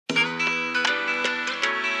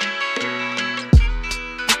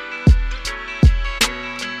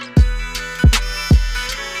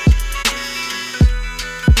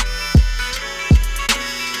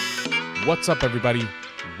What's up, everybody?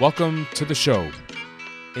 Welcome to the show.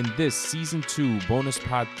 In this Season 2 Bonus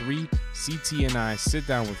Pod 3, CT and I sit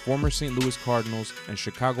down with former St. Louis Cardinals and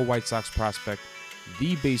Chicago White Sox prospect,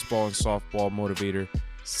 the baseball and softball motivator,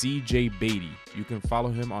 CJ Beatty. You can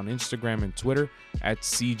follow him on Instagram and Twitter at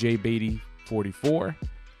CJBeatty44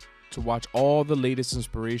 to watch all the latest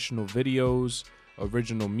inspirational videos,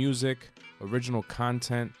 original music, original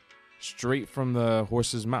content, straight from the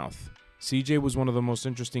horse's mouth. CJ was one of the most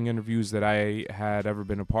interesting interviews that I had ever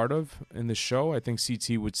been a part of in the show. I think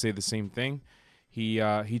CT would say the same thing. He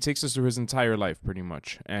takes us through his entire life pretty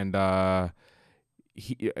much, and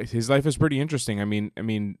his life is pretty interesting. I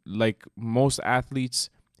mean, like most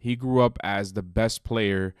athletes, he grew up as the best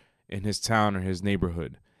player in his town or his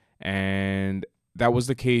neighborhood, and that was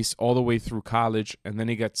the case all the way through college. And then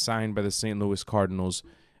he got signed by the St. Louis Cardinals.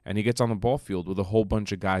 And he gets on the ball field with a whole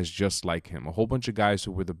bunch of guys just like him, a whole bunch of guys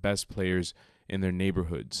who were the best players in their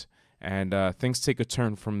neighborhoods. And things take a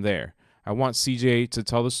turn from there. I want CJ to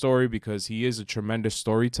tell the story because he is a tremendous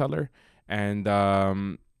storyteller. And,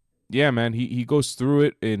 yeah, man, he goes through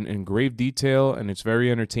it in grave detail, and it's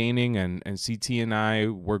very entertaining. And CT and I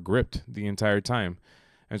were gripped the entire time.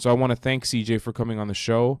 And so I want to thank CJ for coming on the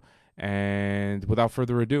show. And without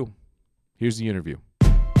further ado, here's the interview.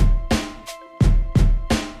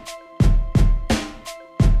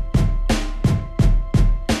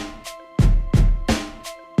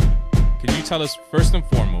 Tell us first and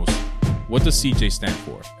foremost, what does CJ stand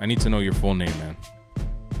for? I need to know your full name, man.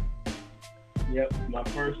 Yep, my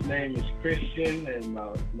first name is Christian, and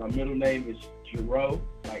my middle name is Giroux,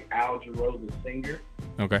 like Al Giroux, the singer.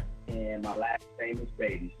 Okay. And my last name is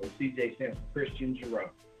Beatty, so CJ stands for Christian Giroux.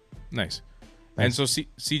 Nice. And so,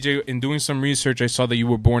 CJ, in doing some research, I saw that you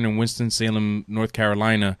were born in Winston-Salem, North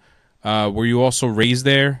Carolina. Were you also raised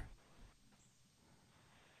there?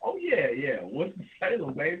 Oh, yeah.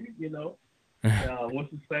 Winston-Salem, baby, you know.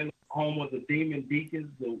 Winston-Salem, home of the Demon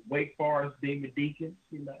Deacons, the Wake Forest Demon Deacons.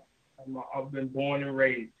 You know, I've been born and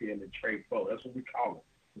raised here in the Trey Folk. That's what we call it.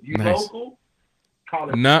 If you local, call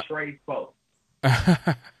it the Trey Folk.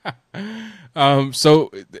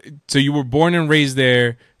 So you were born and raised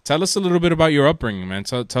there. Tell us a little bit about your upbringing, man.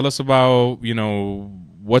 Tell us about, you know,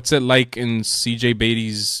 what's it like in CJ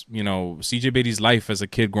Beatty's life as a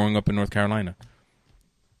kid growing up in North Carolina.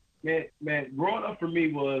 Man, growing up for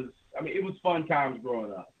me was, it was fun times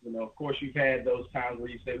growing up. You know, of course, you've had those times where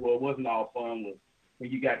you say, well, it wasn't all fun when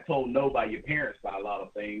you got told no by your parents by a lot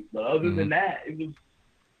of things. But other than that, it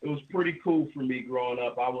was pretty cool for me growing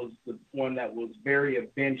up. I was the one that was very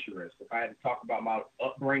adventurous. If I had to talk about my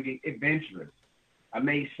upbringing, adventurous. I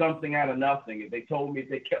made something out of nothing. If they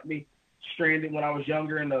kept me stranded when I was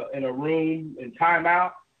younger in a room in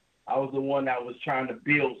timeout, I was the one that was trying to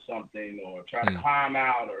build something or try to climb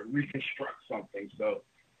out or reconstruct something. So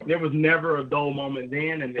there was never a dull moment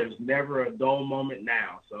then, and there's never a dull moment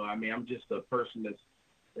now. So, I'm just a person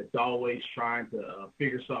that's always trying to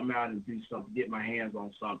figure something out and do something, get my hands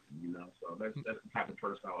on something, you know. So that's the type of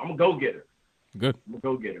person I'm a go-getter. Good. I'm a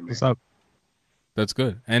go-getter, man. What's up? That's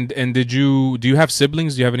good. And do you have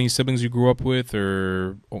siblings? Do you have any siblings you grew up with,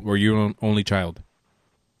 or were you an only child?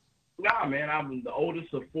 Nah, man, I'm the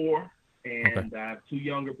oldest of four, and I have two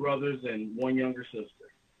younger brothers and one younger sister.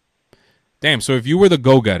 Damn, so if you were the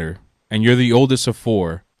go-getter and you're the oldest of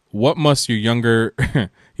four, what must your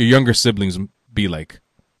younger siblings be like?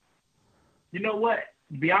 You know what?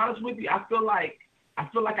 To be honest with you, I feel like I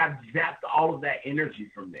zapped all of that energy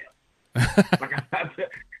from them.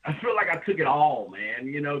 I feel like I took it all, man,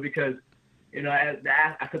 you know, because, you know, I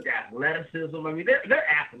took the athleticism. They're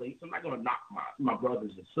athletes. I'm not going to knock my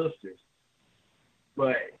brothers and sisters.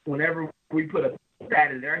 But whenever we put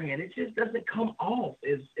that in their hand, it just doesn't come off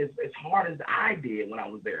as hard as I did when I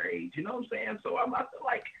was their age. You know what I'm saying? So I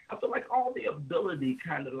feel like all the ability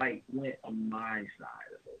kind of like went on my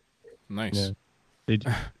side of it. Nice.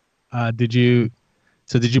 Yeah. Did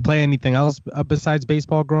you play anything else besides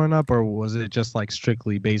baseball growing up, or was it just like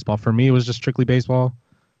strictly baseball? For me, it was just strictly baseball.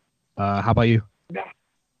 How about you?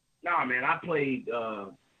 Nah, man, I played.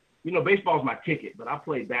 Baseball is my ticket, but I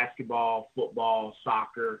played basketball, football,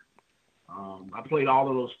 soccer. I played all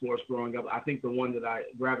of those sports growing up. I think the one that I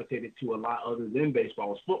gravitated to a lot other than baseball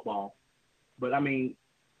was football. But I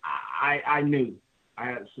knew I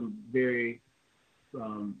had some very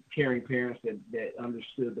caring parents that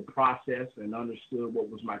understood the process and understood what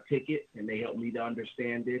was my ticket, and they helped me to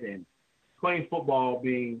understand it. And playing football,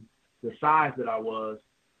 being the size that I was,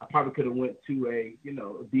 I probably could have went to a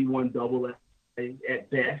D1 double A at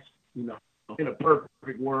best, you know, in a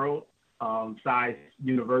perfect world, size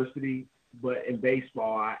university. But in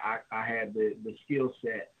baseball, I had the skill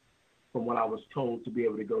set from what I was told to be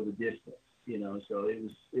able to go the distance. So it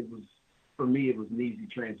was for me, it was an easy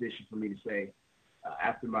transition for me to say,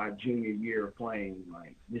 after my junior year of playing,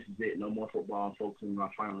 like, this is it, no more football, I'm focusing on my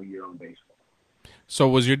final year on baseball. So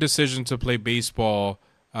was your decision to play baseball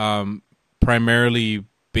primarily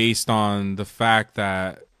based on the fact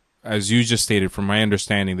that, as you just stated, from my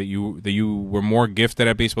understanding, that you were more gifted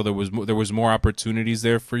at baseball, there was more opportunities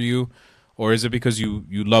there for you, or is it because you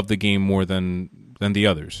love the game more than the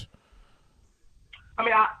others? I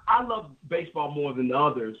mean, I love baseball more than the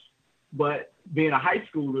others, but being a high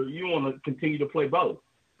schooler, you want to continue to play both.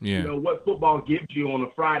 Yeah. What football gives you on a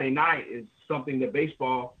Friday night is something that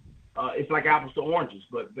baseball, it's like apples to oranges.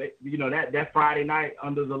 But that Friday night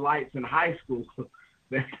under the lights in high school,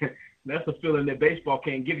 that's a feeling that baseball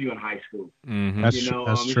can't give you in high school. Mm-hmm. That's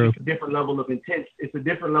true. It's a different level of It's a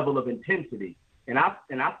different level of intensity, and I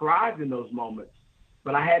thrived in those moments.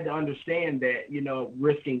 But I had to understand that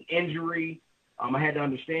risking injury. I had to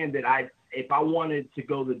understand that if I wanted to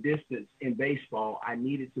go the distance in baseball, I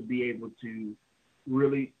needed to be able to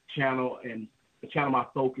really channel my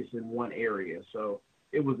focus in one area. So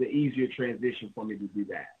it was an easier transition for me to do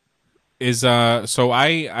that. So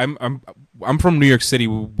I'm from New York City,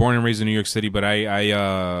 born and raised in New York City, but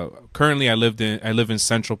I currently I live in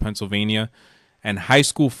central Pennsylvania, and high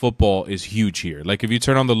school football is huge here. Like, if you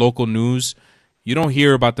turn on the local news, you don't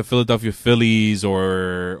hear about the Philadelphia Phillies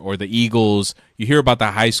or the Eagles. You hear about the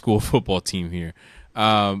high school football team here.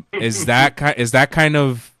 Is that kind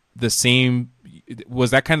of the same? Was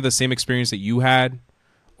that kind of the same experience that you had,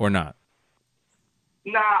 or not?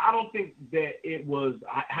 Nah, I don't think that it was.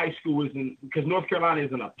 High school isn't, because North Carolina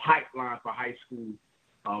isn't a pipeline for high school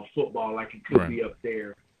football like it could be up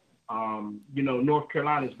there. North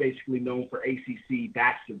Carolina is basically known for ACC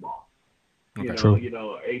basketball.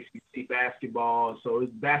 ACC basketball. So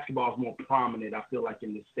basketball is more prominent, I feel like,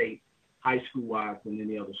 in the state, high school wise, than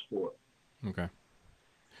any other sport. Okay.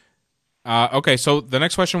 Okay. So the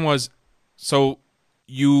next question was, so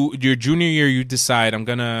your junior year, you decide, I'm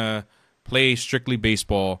gonna play strictly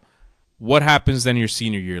baseball. What happens then your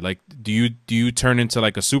senior year? Like, do you turn into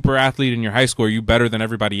like a super athlete in your high school? Are you better than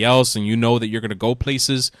everybody else, and you know that you're gonna go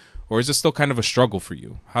places, or is it still kind of a struggle for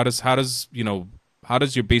you? How does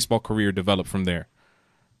your baseball career develop from there?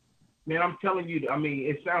 Man, I'm telling you, I mean,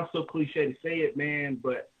 it sounds so cliche to say it, man,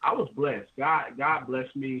 but I was blessed. God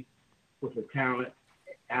blessed me with a talent.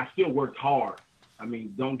 I still worked hard. I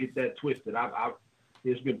mean, don't get that twisted.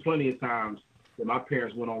 There's been plenty of times that my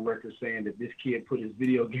parents went on record saying that this kid put his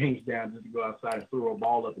video games down just to go outside and throw a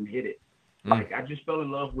ball up and hit it. Like, I just fell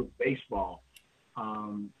in love with baseball.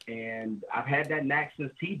 And I've had that knack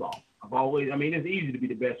since T-ball. It's easy to be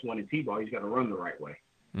the best one in T-ball. You just got to run the right way.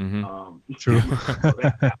 Mm-hmm. True. So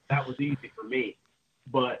that was easy for me.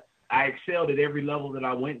 But I excelled at every level that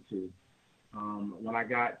I went to. When I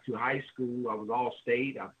got to high school, I was all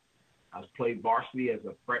state. I played varsity as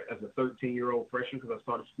a 13-year-old freshman because I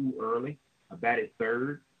started school early. I batted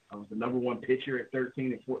third. I was the number one pitcher at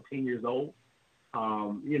 13 and 14 years old.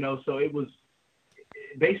 So it was,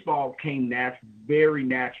 baseball came very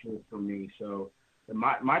natural for me. So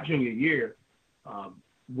my junior year,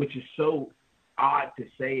 which is so odd to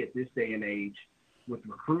say at this day and age with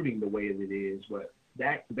recruiting the way that it is, but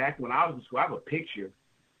back when I was in school, I have a picture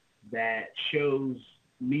that shows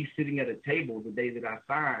me sitting at a table the day that I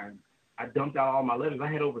signed. I dumped out all my letters.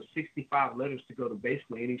 I had over 65 letters to go to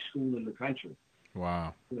basically any school in the country.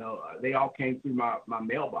 Wow. They all came through my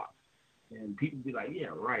mailbox. And people be like, yeah,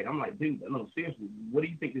 right. I'm like, dude, no, seriously, what do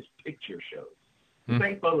you think this picture shows? This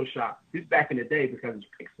ain't Photoshop. This is back in the day because it's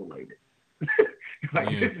pixelated.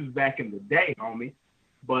 This is back in the day, homie.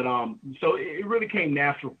 But so it really came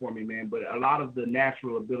natural for me, man. But a lot of the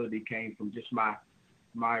natural ability came from just my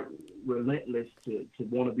relentless to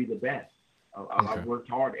want to be the best. I worked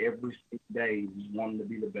hard every single day, just wanting to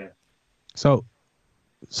be the best. So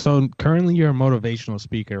currently you're a motivational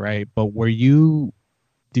speaker, right? But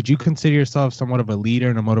did you consider yourself somewhat of a leader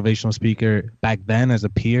and a motivational speaker back then as a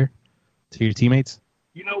peer to your teammates?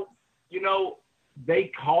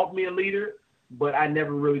 They called me a leader, but I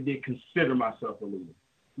never really did consider myself a leader.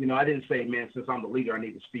 I didn't say, man, since I'm the leader, I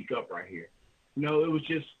need to speak up right here. It was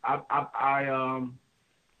just I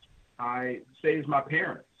say it's my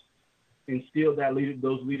parents instilled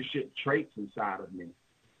those leadership traits inside of me,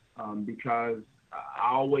 because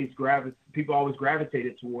people always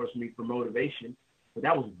gravitated towards me for motivation. But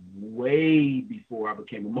that was way before I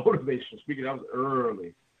became a motivational speaker. That was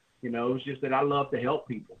early. It was just that I love to help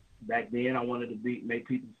people. Back then, I wanted to make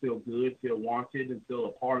people feel good, feel wanted, and feel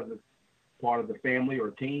a part of the family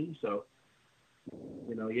or team. So,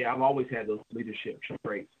 I've always had those leadership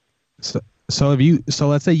traits. So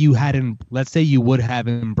let's say you would have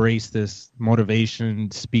embraced this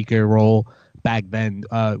motivation speaker role back then.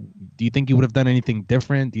 Do you think you would have done anything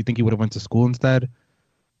different? Do you think you would have went to school instead?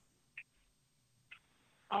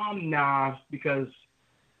 Nah, because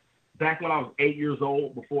back when I was 8 years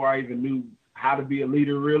old, before I even knew how to be a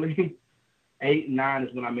leader, really, 8 and 9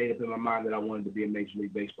 is when I made up in my mind that I wanted to be a Major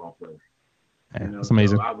League Baseball player. Yeah, that's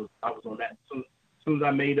amazing. So I was on that. So, as soon as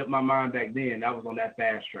I made up my mind back then, I was on that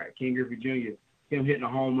fast track. Ken Griffey Jr., him hitting a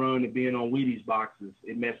home run and being on Wheaties boxes,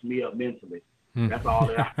 it messed me up mentally. That's all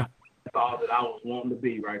that I was wanting to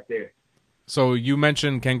be right there. So you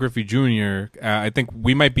mentioned Ken Griffey Jr. I think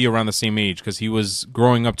we might be around the same age because he was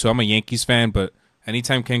growing up too. I'm a Yankees fan, but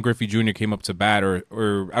anytime Ken Griffey Jr. came up to bat,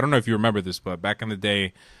 or I don't know if you remember this, but back in the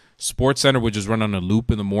day, Sports Center would just run on a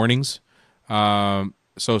loop in the mornings.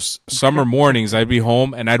 So summer mornings, I'd be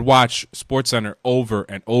home and I'd watch Sports Center over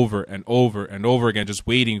and over and over and over again, just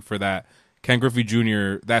waiting for that Ken Griffey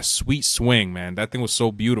Jr. that sweet swing, man. That thing was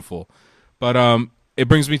so beautiful. But it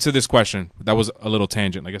brings me to this question. That was a little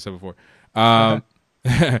tangent, like I said before.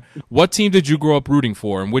 What team did you grow up rooting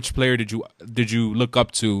for, and which player did you look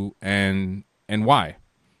up to, and why?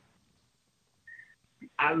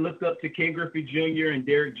 I looked up to Ken Griffey Jr. and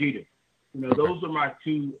Derek Jeter. You know, those are my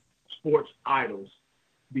two sports idols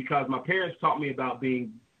because my parents taught me about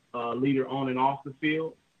being a leader on and off the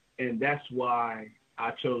field, and that's why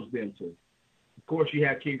I chose them to. Of course, you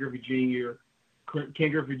have Ken Griffey Jr.,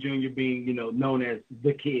 Ken Griffey Jr. being, known as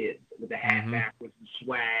the kid with the hat backwards, the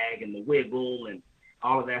swag and the wiggle and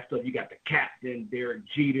all of that stuff. You got the captain, Derek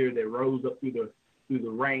Jeter, that rose up through the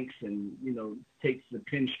ranks and, takes the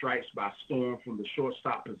pinstripes by storm from the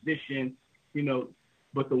shortstop position,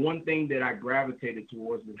 But the one thing that I gravitated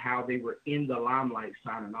towards is how they were in the limelight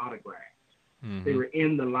signing autographs. They were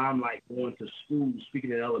in the limelight going to schools,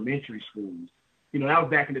 speaking at elementary schools. That was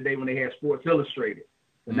back in the day when they had Sports Illustrated,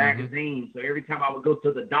 the magazine. So every time I would go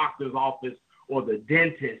to the doctor's office or the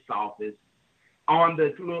dentist's office, on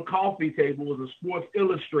the little coffee table was a Sports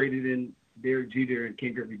Illustrated, and Derek Jeter and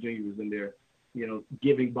Ken Griffey Jr. was in there,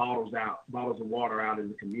 giving bottles of water out in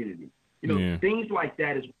the community. Things like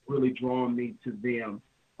that is really drawing me to them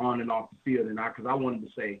on and off the field. And because I wanted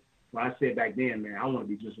to say, well, I said back then, man, I want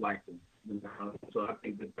to be just like them. So I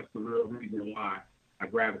think that's the real reason why I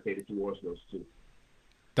gravitated towards those two.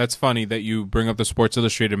 That's funny that you bring up the Sports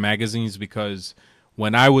Illustrated magazines because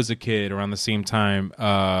when I was a kid around the same time,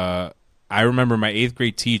 I remember my 8th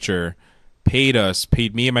grade teacher paid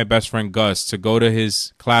me and my best friend Gus to go to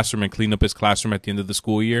his classroom and clean up his classroom at the end of the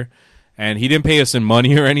school year. And he didn't pay us in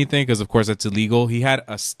money or anything because, of course, that's illegal. He had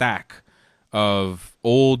a stack of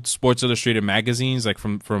old Sports Illustrated magazines, like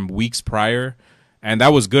from weeks prior, and that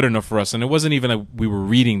was good enough for us. And it wasn't even like we were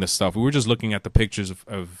reading the stuff. We were just looking at the pictures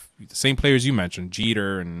of the same players you mentioned,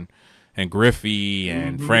 Jeter and Griffey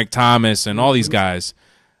and Frank Thomas and all these guys.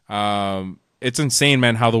 It's insane,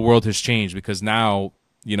 man, how the world has changed because now,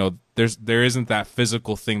 there isn't that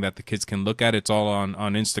physical thing that the kids can look at. It's all on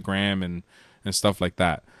Instagram and stuff like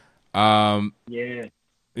that.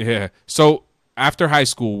 Yeah. So after high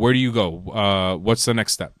school, where do you go? What's the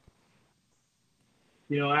next step?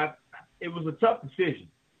 It was a tough decision.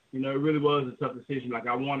 It really was a tough decision. Like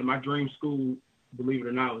I wanted my dream school, believe it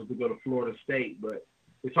or not, was to go to Florida State, but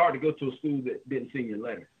it's hard to go to a school that didn't send you a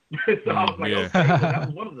letter. So I was like, okay, so that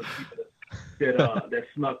was one of the people that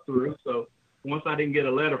snuck through. So once I didn't get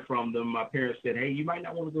a letter from them, my parents said, hey, you might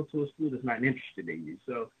not want to go to a school that's not interested in you.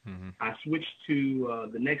 So I switched to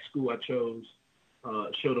the next school I chose,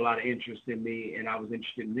 showed a lot of interest in me, and I was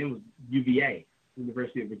interested in them was UVA,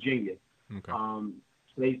 University of Virginia. Okay.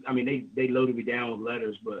 They loaded me down with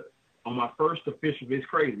letters, but on my first official, it's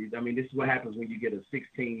crazy. This is what happens when you get a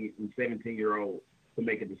 16 and 17-year-old to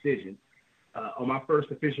make a decision. On my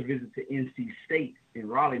first official visit to NC State in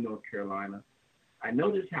Raleigh, North Carolina, I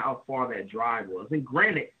noticed how far that drive was. And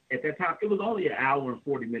granted, at that time, it was only an hour and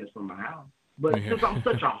 40 minutes from my house. But since I'm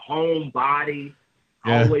such a homebody,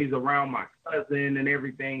 always around my cousin and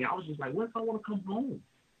everything, I was just like, what if I want to come home?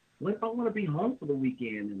 What if I want to be home for the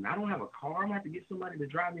weekend and I don't have a car? I'm going to have to get somebody to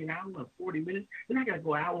drive me an hour and 40 minutes. Then I got to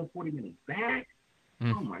go an hour and 40 minutes back.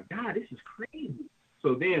 Oh, my God, this is crazy.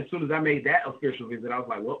 So then as soon as I made that official visit, I was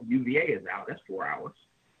like, well, UVA is out. That's 4 hours.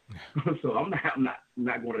 So I'm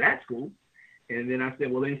not going to that school. And then I said,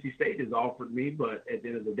 well, NC State has offered me, but at the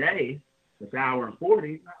end of the day, it's an hour and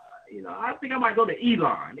 40. I think I might go to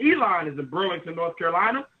Elon. Elon is in Burlington, North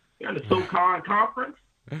Carolina. They're in the SoCon conference.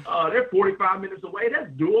 They're 45 minutes away. That's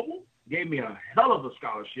doable. Gave me a hell of a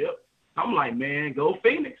scholarship. I'm like, man, go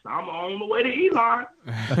Phoenix. I'm on the way to Elon.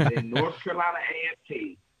 In North Carolina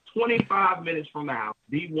A&T, 25 minutes from the house,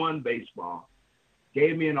 D1 baseball.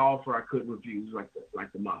 Gave me an offer I couldn't refuse, like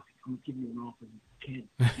the mafia. I'm gonna give you an offer you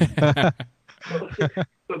can't.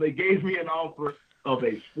 So they gave me an offer of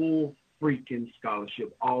a full freaking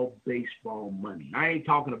scholarship, all baseball money. I ain't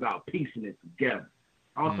talking about piecing it together.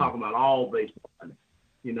 I'm talking about all baseball money.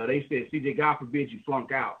 You know, they said, CJ, God forbid you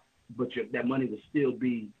flunk out, but that money will still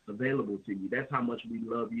be available to you. That's how much we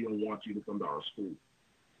love you and want you to come to our school.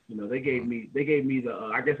 You know, they gave me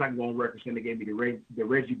the, I guess I can go on record saying they gave me the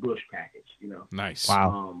Reggie Bush package, you know. Nice.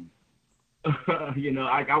 Wow. You know,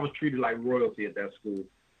 I was treated like royalty at that school.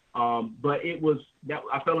 But it was that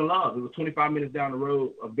I fell in love. It was 25 minutes down the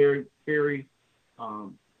road, a very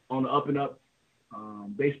on the up and up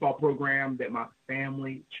baseball program that my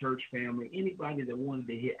family, church family, anybody that wanted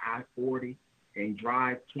to hit I-40 and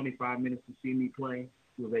drive 25 minutes to see me play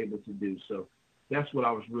was able to do. So that's what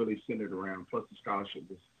I was really centered around. Plus the scholarship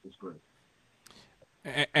was great.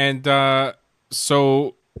 And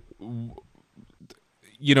so,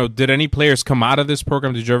 you know, did any players come out of this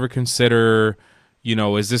program? Did you ever consider, you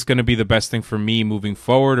know, is this going to be the best thing for me moving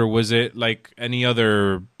forward? Or was it like any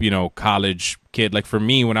other, you know, college kid? Like for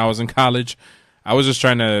me, when I was in college, I was just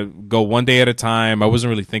trying to go one day at a time. I wasn't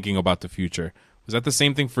really thinking about the future. Was that the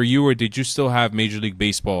same thing for you, or did you still have Major League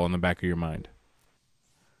Baseball in the back of your mind?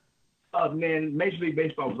 Man, Major League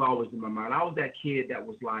Baseball was always in my mind. I was that kid that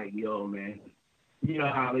was like, yo, man, you know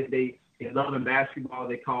how they in Love and Basketball,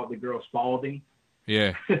 they called the girl Spalding.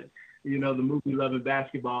 Yeah. You know, the movie Love and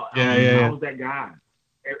Basketball. Yeah. I was that guy.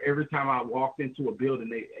 Every time I walked into a building,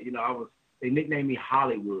 they nicknamed me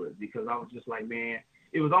Hollywood because I was just like, man,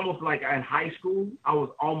 it was almost like in high school, I was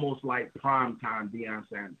almost like prime time Deion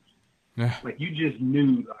Sanders. Yeah. Like you just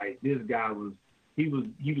knew like this guy he was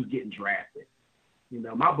getting drafted. You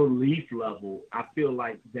know, my belief level, I feel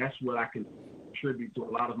like that's what I can attribute to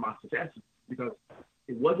a lot of my successes because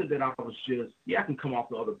it wasn't that I was just, I can come off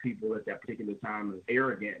to other people at that particular time as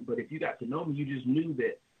arrogant, but if you got to know me, you just knew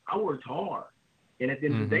that I worked hard. And at the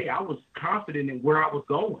end of the day, I was confident in where I was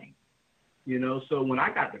going. You know, so when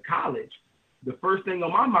I got to college, the first thing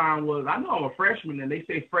on my mind was, I know I'm a freshman and they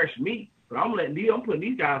say fresh meat, but I'm putting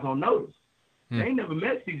these guys on notice. They ain't never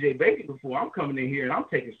met CJ Beatty before. I'm coming in here and I'm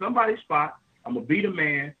taking somebody's spot. I'm going to be the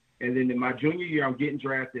man. And then in my junior year, I'm getting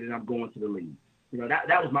drafted and I'm going to the league. You know, that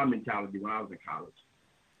was my mentality when I was in college.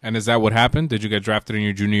 And is that what happened? Did you get drafted in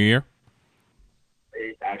your junior year?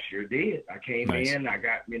 I sure did. I came in. I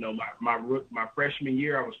got, you know, my freshman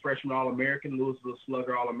year, I was freshman All-American, Louisville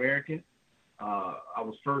Slugger All-American. I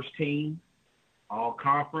was first team,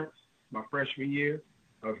 all-conference my freshman year.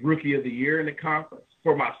 I was rookie of the year in the conference.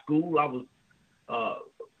 For my school, I was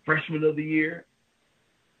freshman of the year.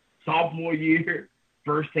 Sophomore year,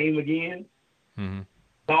 first team again.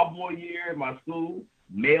 Sophomore year in my school,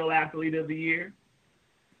 male athlete of the year.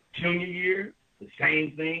 Junior year, the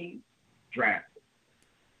same thing, drafted.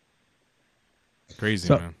 Crazy,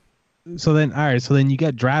 man. So then you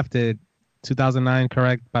get drafted 2009,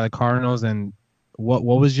 correct, by the Cardinals, and what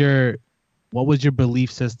was your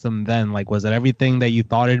belief system then? Like, was it everything that you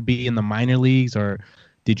thought it'd be in the minor leagues, or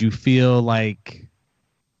did you feel like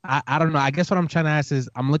I don't know. I guess what I'm trying to ask is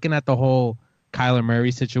I'm looking at the whole Kyler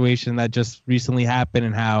Murray situation that just recently happened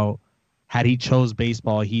and how had he chose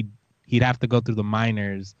baseball, he'd have to go through the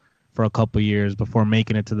minors for a couple years before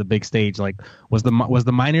making it to the big stage. Like, was the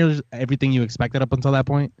minors everything you expected up until that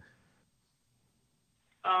point?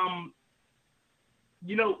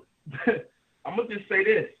 You know, I'm gonna just say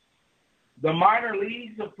this: the minor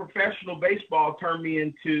leagues of professional baseball turned me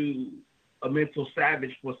into a mental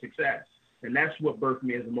savage for success. And that's what birthed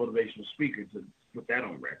me as a motivational speaker, to put that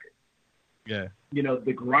on record. Yeah. You know,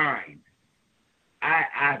 the grind.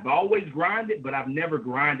 I've always grinded, but I've never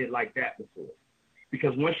grinded like that before.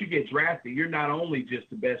 Because once you get drafted, you're not only just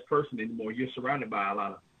the best person anymore, you're surrounded by a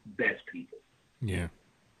lot of best people. Yeah.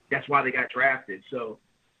 That's why they got drafted. So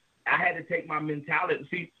I had to take my mentality.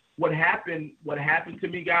 See, what happened to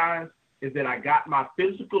me, guys, is that I got my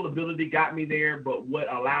physical ability got me there, but what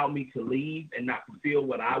allowed me to leave and not fulfill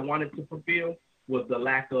what I wanted to fulfill was the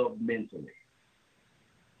lack of mentally.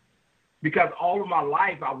 Because all of my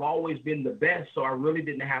life, I've always been the best, so I really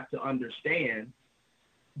didn't have to understand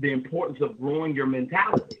the importance of growing your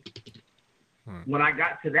mentality. When I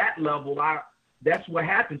got to that level, that's what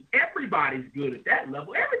happens. Everybody's good at that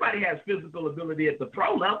level. Everybody has physical ability at the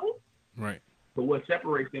pro level. Right. But what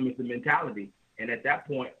separates them is the mentality. And at that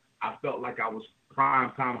point, I felt like I was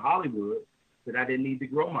prime time Hollywood, that I didn't need to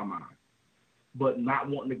grow my mind. But not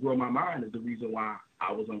wanting to grow my mind is the reason why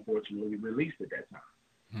I was unfortunately released at that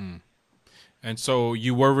time. And so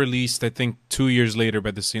you were released, I think, 2 years later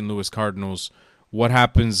by the St. Louis Cardinals. What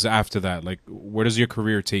happens after that? Like, where does your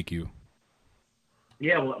career take you?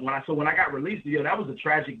 yeah, when I got released, that was a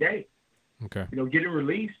tragic day. Okay. Getting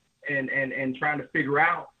released and trying to figure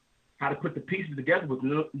out how to put the pieces together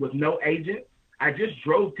with no agent. I just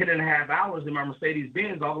drove 10.5 hours in my Mercedes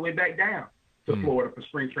Benz all the way back down to Florida for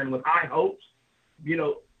spring training with high hopes.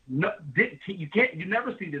 You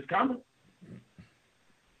never see this coming.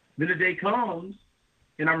 Then the day comes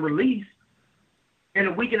and I'm released, and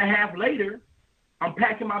a week and a half later, I'm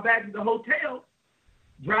packing my bags at the hotel,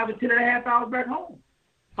 driving 10.5 hours back home,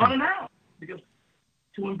 unannounced, because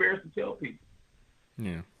too embarrassed to tell people.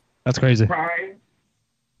 Yeah. That's crazy. Crying.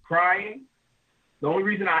 The only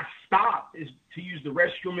reason I stopped is to use the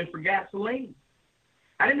restroom and for gasoline.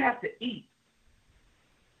 I didn't have to eat.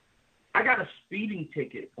 I got a speeding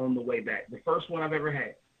ticket on the way back, the first one I've ever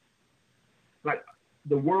had. Like,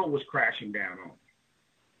 the world was crashing down on me.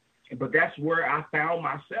 But that's where I found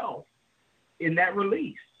myself in that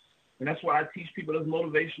release. And that's why I teach people as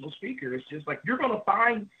motivational speaker. It's just like you're gonna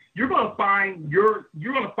find yourself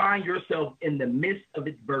in the midst of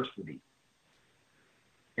adversity.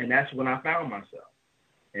 And that's when I found myself.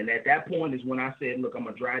 And at that point is when I said, look, I'm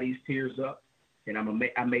gonna dry these tears up, and I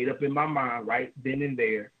made up in my mind right then and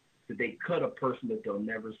there that they cut a person that they'll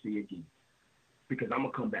never see again. Because I'm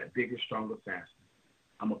gonna come back bigger, stronger, faster.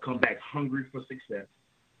 I'm gonna come back hungry for success.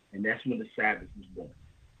 And that's when the Savage was born.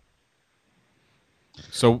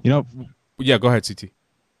 So, yeah, go ahead, CT.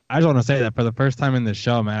 I just want to say that for the first time in this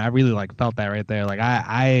show, man, I really felt that right there. Like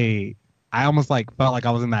I almost felt like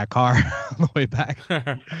I was in that car on the way back.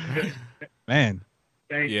 Man.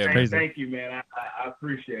 Thank you, man. I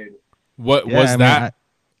appreciate it. What was that?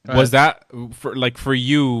 Was that for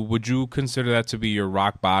you? Would you consider that to be your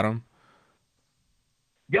rock bottom?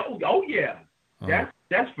 Oh yeah.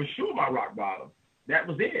 That's for sure my rock bottom. That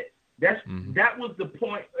was it. That was the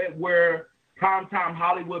point where primetime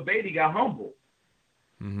Hollywood Beatty got humbled.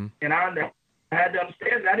 Mm-hmm. And I had to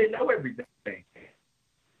understand that I didn't know everything.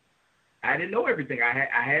 I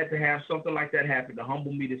had to have something like that happen to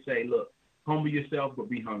humble me, to say, look, humble yourself, but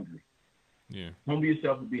be hungry. Yeah. Humble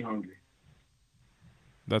yourself, but be hungry.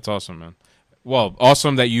 That's awesome, man. Well,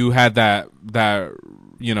 awesome that you had that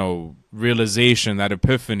realization, that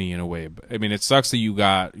epiphany in a way. I mean, it sucks that you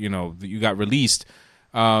got released.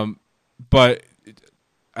 But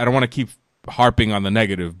I don't want to keep harping on the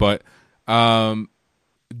negative, but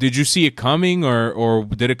did you see it coming, or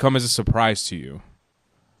did it come as a surprise to you?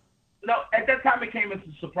 No, at that time it came as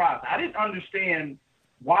a surprise. I didn't understand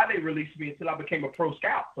why they released me until I became a pro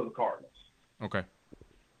scout for the Cardinals. Okay.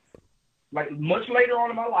 Like much later on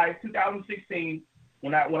in my life, 2016,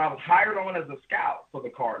 when I was hired on as a scout for the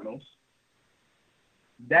Cardinals,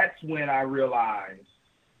 that's when I realized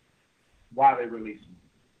why they released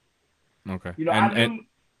me. Okay. I knew.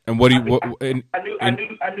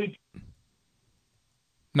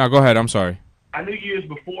 No, go ahead. I'm sorry. I knew years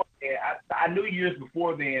before. I knew years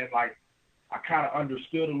before then. Like, I kind of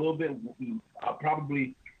understood a little bit. I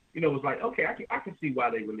probably, was like, okay, I can see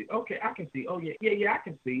why they released. Okay, I can see. Oh yeah, I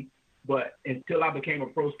can see. But until I became a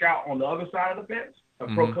pro scout on the other side of the fence, a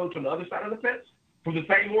pro coach on the other side of the fence from the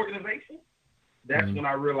same organization, that's when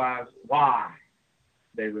I realized why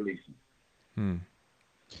they released me.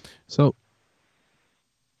 So,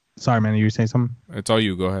 sorry, man, you were saying something? It's all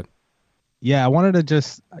you. Go ahead. Yeah, I wanted to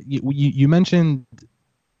just you mentioned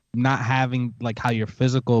not having how your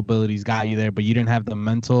physical abilities got you there, but you didn't have the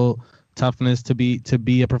mental toughness to be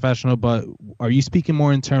a professional. But are you speaking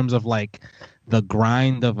more in terms of the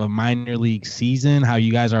grind of a minor league season, how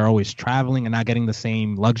you guys are always traveling and not getting the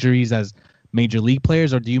same luxuries as major league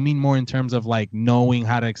players, or do you mean more in terms of knowing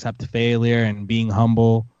how to accept failure and being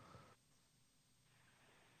humble?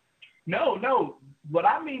 No. What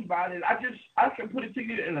I mean by it, I can put it to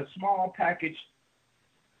you in a small package,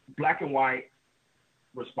 black and white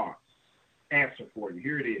response answer for you.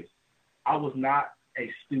 Here it is. I was not a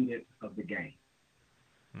student of the game.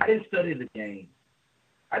 I didn't study the game.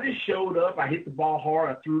 I just showed up. I hit the ball hard.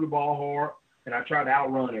 I threw the ball hard, and I tried to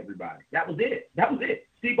outrun everybody. That was it.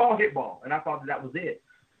 See ball, hit ball, and I thought that was it.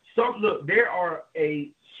 So look, there are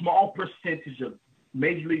a small percentage of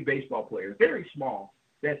Major League Baseball players, very small,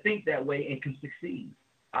 that think that way and can succeed.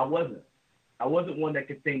 I wasn't one that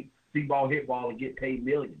could think see ball, hit ball, and get paid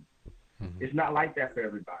millions. Mm-hmm. It's not like that for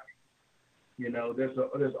everybody.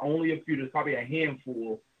 There's only a few. There's probably a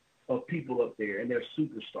handful of people up there, and they're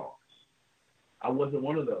superstars. I wasn't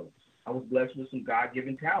one of those. I was blessed with some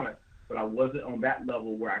God-given talent, but I wasn't on that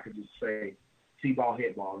level where I could just say see ball,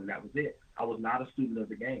 hit ball, and that was it. I was not a student of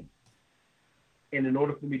the game. And in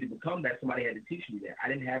order for me to become that, somebody had to teach me that. I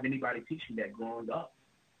didn't have anybody teach me that growing up.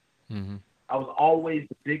 Mm-hmm. I was always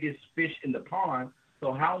the biggest fish in the pond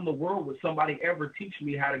So how in the world would somebody ever teach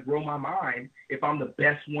me how to grow my mind if I'm the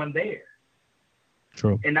best one there?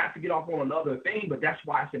 True. And not to get off on another thing, but that's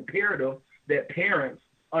why it's imperative that parents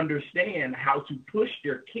understand how to push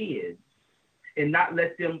their kids and not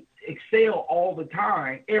let them excel all the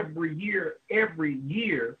time, every year,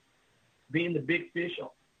 being the big fish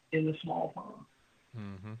in the small pond.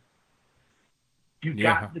 Mm-hmm. You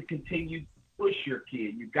got to continue to push your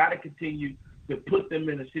kid. You got to continue to put them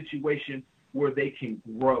in a situation where they can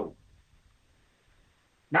grow,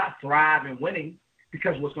 not thrive and winning.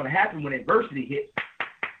 Because what's going to happen when adversity hits,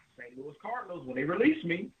 St. Louis Cardinals, when they release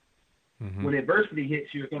me, when adversity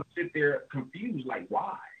hits, you're going to sit there confused, like,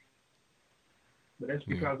 why? But that's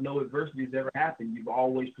because no adversity has ever happened. You've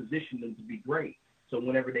always positioned them to be great. So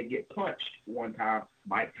whenever they get punched, one time,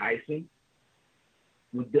 Mike Tyson,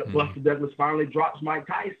 when Buster Douglas finally drops Mike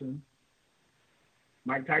Tyson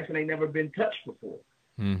ain't never been touched before.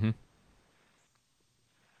 Mm-hmm.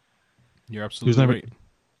 You're absolutely right.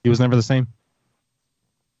 He was never the same.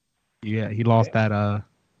 Yeah, he lost that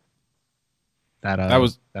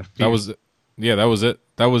was it. Yeah, that was it.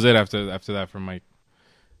 That was it after that for Mike.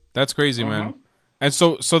 That's crazy, man. And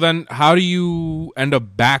so then how do you end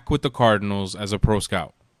up back with the Cardinals as a pro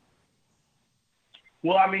scout?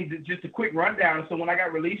 Well, I mean, just a quick rundown. So when I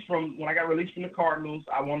got released from the Cardinals,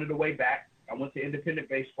 I wanted a way back. I went to independent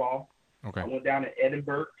baseball. Okay. I went down to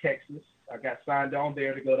Edinburgh, Texas. I got signed on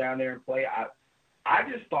there to go down there and play. I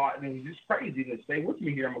just thought, and it was just crazy to stay with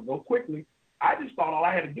me here. I'm gonna go quickly. I just thought all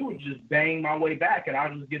I had to do was just bang my way back, and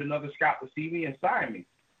I'll just get another scout to see me and sign me.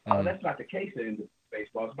 That's not the case in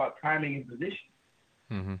baseball. It's about timing and positioning.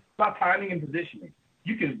 It's about timing and positioning.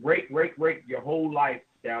 You can rake your whole life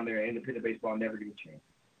down there in independent baseball and never get a chance.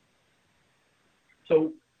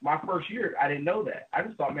 So my first year, I didn't know that. I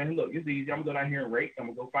just thought, man, look, it's easy. I'm going to go down here and rake. I'm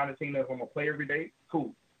going to go find a team that I'm going to play every day.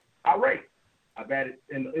 Cool. I rake. I batted,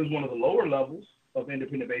 and it was one of the lower levels of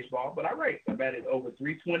independent baseball, but I raked. I batted over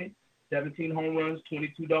 320, 17 home runs,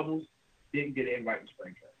 22 doubles. Didn't get an invite to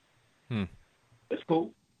spring training. It's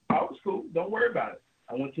cool. I was cool. Don't worry about it.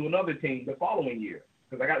 I went to another team the following year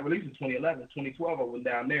because I got released in 2011. 2012, I went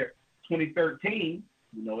down there. 2013,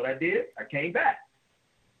 you know what I did? I came back.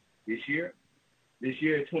 This year,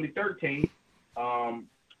 2013,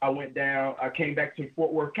 I came back to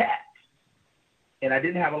Fort Worth Cats. And I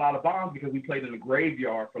didn't have a lot of bombs because we played in the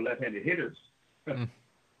graveyard for left-handed hitters.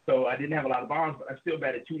 So I didn't have a lot of bombs, but I still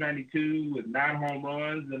batted 292 with 9 home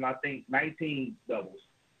runs and I think 19 doubles.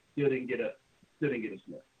 Still didn't get a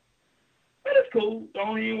sniff. But it's cool.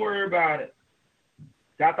 Don't even worry about it.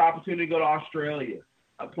 Got the opportunity to go to Australia.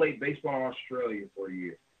 I played baseball in Australia for a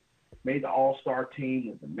year. Made the all-star team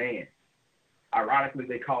with the man. Ironically,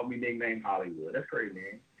 they called me nickname Hollywood. That's crazy,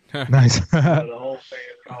 man. Nice. The whole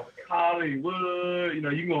fans call me Hollywood. You know,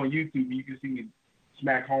 you go on YouTube and you can see me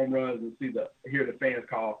smack home runs and hear the fans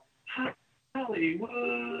call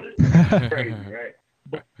Hollywood. Crazy, right?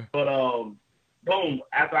 But boom.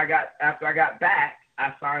 After I got back,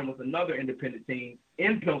 I signed with another independent team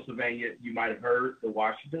in Pennsylvania. You might have heard the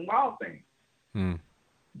Washington Wild thing.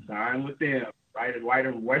 Signed with them right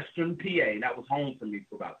in Western PA. That was home for me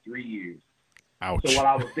for about 3 years. Ouch. So while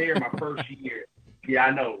I was there, my first year. Yeah,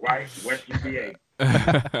 I know, right? Western PA. Hey,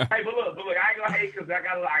 but look, I ain't gonna hate because I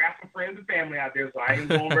got some friends and family out there, so I ain't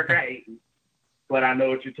going to record hating. But I know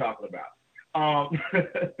what you're talking about.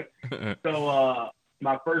 So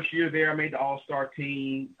my first year there, I made the All-Star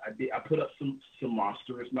team. I put up some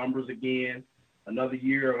monstrous numbers again. Another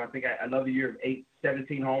year of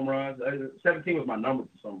 17 home runs. 17 was my number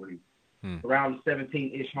for some reason. Around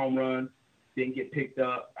 17-ish home runs. Didn't get picked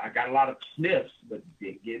up. I got a lot of sniffs, but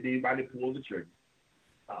didn't get anybody to pull the trigger.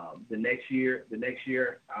 The next year,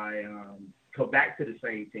 I come back to the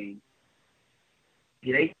same team,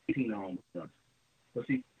 get 18 home runs. But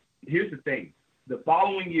see, here's the thing. The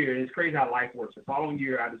following year, and it's crazy how life works. The following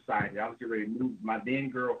year, I decided I was getting ready to move my then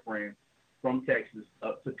girlfriend from Texas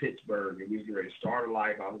up to Pittsburgh, and we was getting ready to start a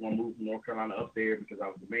life. I was going to move from North Carolina up there because I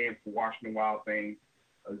was the man for Washington Wild thing.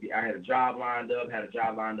 I had a job lined up,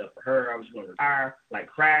 for her. I was going to retire like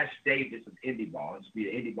Crash Davis of indie ball. Just be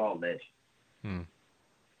an indie ball legend.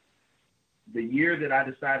 The year that I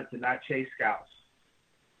decided to not chase scouts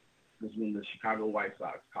was when the Chicago White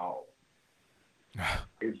Sox called.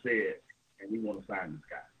 It said, and we want to sign this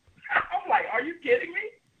guy. I'm like, are you kidding me?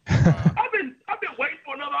 I've been waiting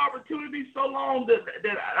for another opportunity so long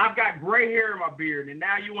that I've got gray hair in my beard, and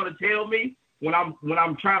now you want to tell me when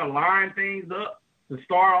I'm trying to line things up to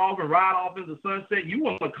start off and ride off into the sunset, you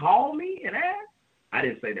want to call me and ask? I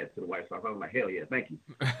didn't say that to the White Sox. I was like, hell yeah, thank you.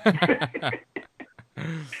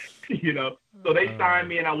 You know, so they signed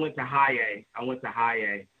me, and I went to high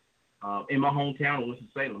A. in my hometown of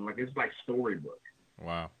Winston-Salem. Like, it's like storybook.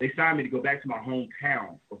 Wow. They signed me to go back to my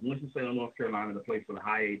hometown of Winston-Salem, North Carolina, to play for the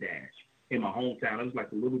High A Dash in my hometown. It was like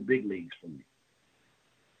the little big leagues for me.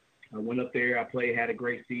 I went up there. I played, had a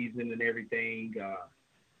great season and everything.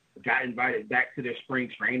 Got invited back to their spring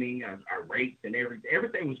training. I raced and everything.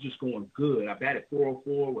 Everything was just going good. I batted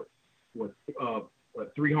 .404 with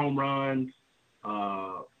 3 home runs,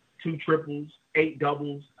 2 triples, 8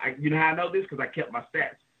 doubles. You know how I know this? Because I kept my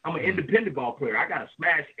stats. I'm an independent ball player. I got to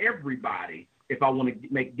smash everybody if I want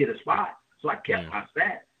to get a spot. So I kept my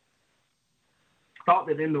stats. Thought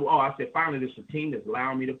that I said, finally, there's a team that's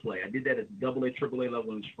allowing me to play. I did that at the AA, AAA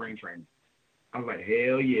level in spring training. I was like,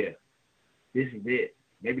 hell yeah, this is it.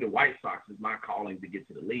 Maybe the White Sox is my calling to get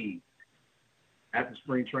to the league. After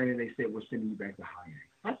spring training, they said, we're sending you back to high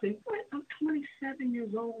A. I said, what? I'm 27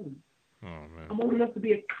 years old. Oh, man. I'm old enough to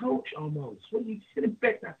be a coach almost. What are you sitting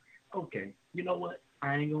back there? Okay, you know what?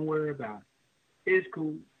 I ain't going to worry about it. It's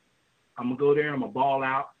cool. I'm going to go there and I'm going to ball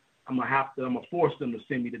out. I'm going to force them to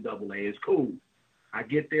send me to AA. It's cool. I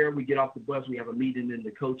get there. We get off the bus. We have a meeting in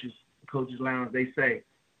the coaches lounge. They say,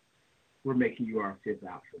 we're making you our 5th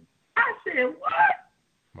outfielder. I said, what?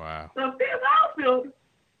 Wow. The 5th outfielder?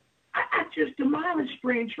 I just demolished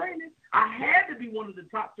spring training. I had to be one of the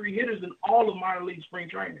top 3 hitters in all of minor league spring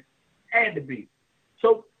training. Had to be.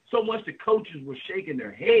 So much the coaches were shaking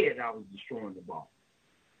their head I was destroying the ball.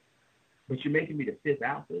 But you're making me the 5th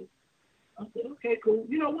outfielder? I said, okay, cool.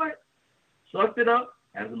 You know what? Sucked it up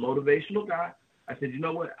as a motivational guy. I said, you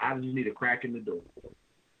know what? I just need a crack in the door.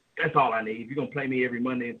 That's all I need. If you're going to play me every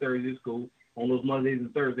Monday and Thursday, it's cool. On those Mondays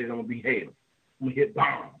and Thursdays, I'm going to be hell. I'm going to hit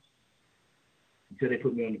bombs until they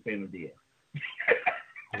put me on the final deal.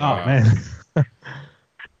 Oh, man.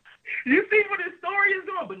 You see where this story is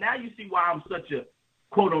going? But now you see why I'm such a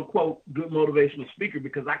quote-unquote good motivational speaker,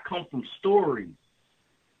 because I come from stories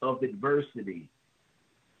of adversity,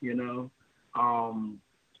 you know?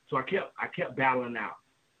 So I kept battling out.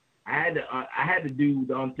 I had to do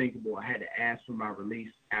the unthinkable. I had to ask for my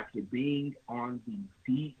release after being on the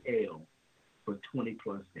DL for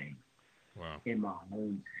 20-plus days. Wow. In my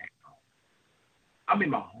hometown. I'm in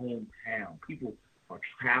my hometown. People are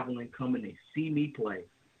traveling, coming, they see me play,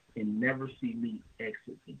 and never see me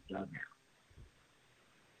exit the dugout.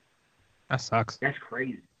 That sucks. That's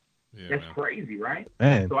crazy. Yeah, That's man. crazy, right?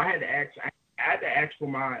 Man. So I had to ask for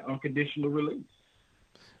my unconditional release.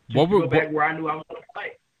 What To go back where I knew I was going to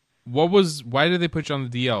play. Why did they put you on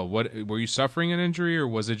the DL? What were you suffering an injury, or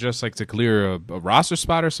was it just like to clear a roster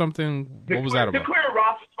spot or something? What was that about? To clear a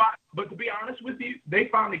roster spot. But to be honest with you, they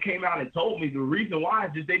finally came out and told me the reason why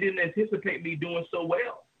is just they didn't anticipate me doing so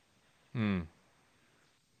well.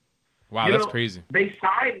 Wow, that's crazy. They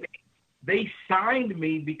signed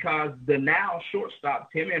me because the now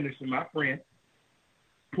shortstop, Tim Anderson, my friend,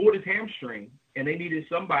 pulled his hamstring, and they needed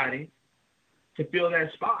somebody to fill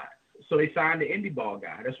that spot. So they signed the indie ball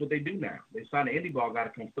guy. That's what they do now. They sign the indie ball guy to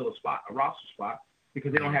come fill a roster spot,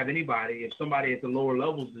 because they don't have anybody. If somebody at the lower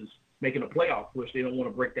levels is making a playoff push, they don't want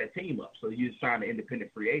to break that team up. So you just sign an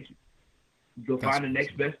independent free agent. You go find the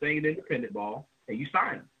next best thing in independent ball, and you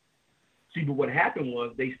sign them. See, but what happened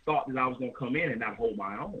was they thought that I was going to come in and not hold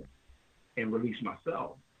my own and release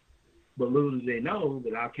myself. But little did they know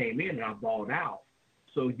that I came in and I balled out.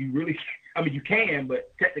 So you really, you can,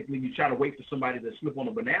 but technically you try to wait for somebody to slip on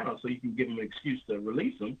a banana so you can give them an excuse to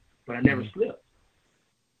release them. But I never slipped.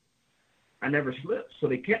 So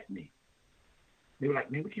they kept me. They were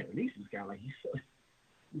like, man, we can't release this guy. Like,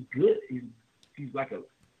 he's good. He's like a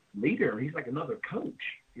leader. He's like another coach,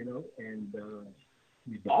 you know, and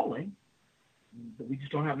he's balling. But we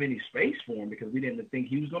just don't have any space for him because we didn't think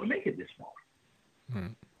he was going to make it this far.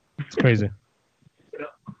 It's crazy.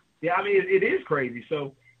 Yeah, it is crazy.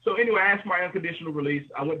 So anyway, I asked my unconditional release.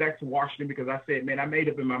 I went back to Washington because I said, man, I made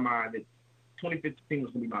up in my mind that 2015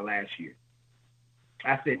 was going to be my last year.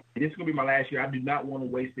 I said, this is going to be my last year. I do not want to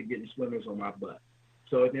waste it getting splinters on my butt.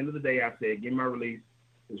 So at the end of the day, I said, give my release.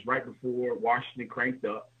 It was right before Washington cranked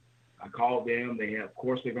up. I called them. Of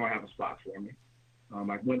course, they're going to have a spot for me.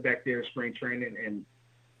 I went back there spring training, and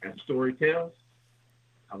as the story tells,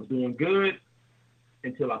 I was doing good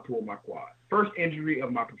until I pulled my quad. First injury of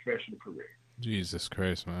my professional career. Jesus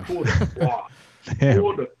Christ, man. Pulled the quad.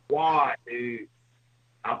 Pulled the quad, dude.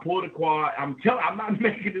 I pulled the quad. I'm not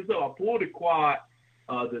making this up. I pulled the quad.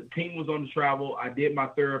 The team was on the travel. I did my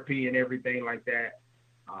therapy and everything like that.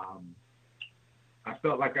 I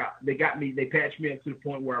felt like they patched me up to the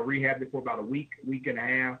point where I rehabbed it for about a week and a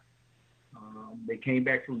half. They came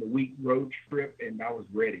back from the week road trip, and I was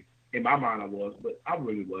ready. In my mind, I was, but I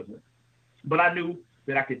really wasn't. But I knew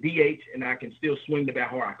that I could DH and I can still swing the bat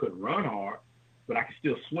hard. I couldn't run hard, but I can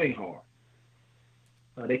still swing hard.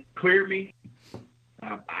 They cleared me.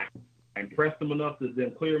 I impressed them enough to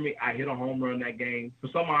then clear me. I hit a home run that game. For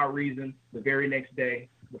some odd reason, the very next day,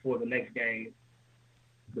 before the next game,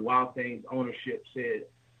 the Wild Things ownership said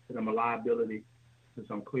that I'm a liability since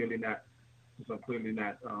I'm clearly not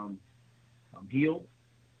healed.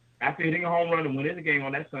 After hitting a home run and winning the game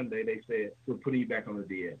on that Sunday, they said, we're putting you back on the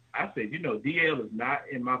DL. I said, DL is not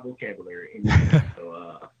in my vocabulary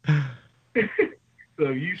anymore. So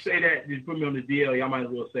if you say that, just put me on the DL, y'all might as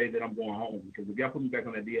well say that I'm going home. Because if y'all put me back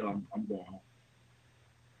on that DL, I'm going home.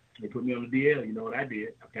 They put me on the DL. You know what I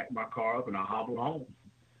did? I packed my car up and I hobbled home.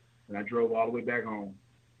 And I drove all the way back home.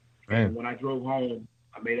 Man. And when I drove home,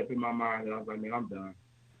 I made up in my mind that I was like, man, I'm done.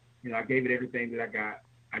 I gave it everything that I got.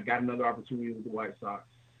 I got another opportunity with the White Sox.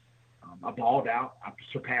 I balled out. I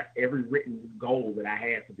surpassed every written goal that I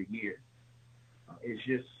had for the year. It's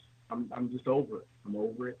just, I'm just over it. I'm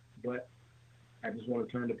over it. But I just want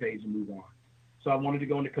to turn the page and move on. So I wanted to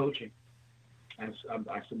go into coaching. I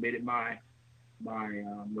submitted my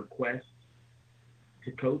request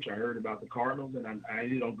to coach. I heard about the Cardinals, and I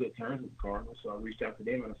ended on good terms with the Cardinals. So I reached out to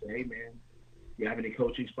them and I said, hey, man, you have any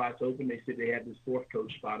coaching spots open? They said they had this fourth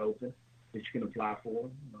coach spot open that you can apply for.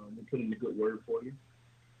 We put in a good word for you.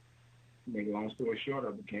 Make a long story short,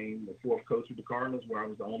 I became the fourth coach of the Cardinals, where I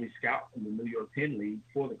was the only scout in the New York Penn League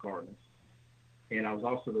for the Cardinals. And I was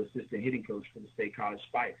also the assistant hitting coach for the State College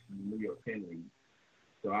Spikes in the New York Penn League.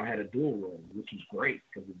 So I had a dual role, which was great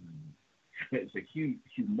because it's a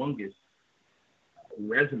humongous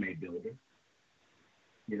resume, builder,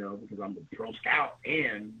 because I'm the pro scout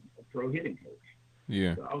and a pro hitting coach.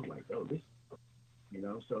 Yeah. So I was like, oh, this,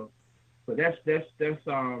 so, but that's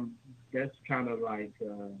kind of like,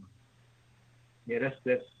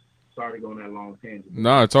 that's sorry to go on that long tangent.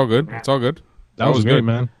 No, it's all good. It's all good. That was great,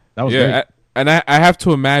 man. That was great. And I have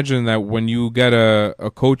to imagine that when you get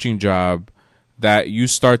a coaching job, that you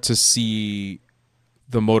start to see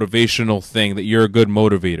the motivational thing, that you're a good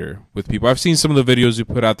motivator with people. I've seen some of the videos you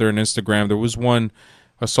put out there on Instagram. There was one,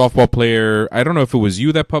 a softball player. I don't know if it was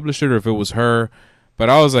you that published it or if it was her, but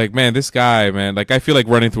I was like, man, this guy, man, like I feel like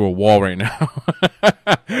running through a wall right now.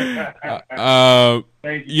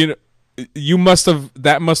 Thank you.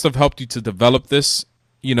 That must have helped you to develop this,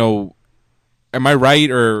 am I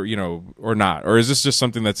right, or or not, or is this just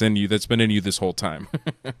something that's in you, that's been in you this whole time?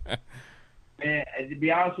 Man, to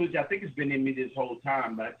be honest with you, I think it's been in me this whole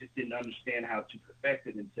time, but I just didn't understand how to perfect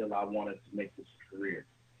it until I wanted to make this a career.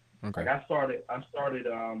 Okay. Like I started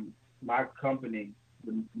my company,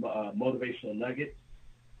 the Motivational Nuggets,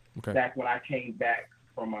 back when I came back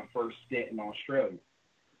from my first stint in Australia.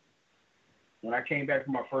 When I came back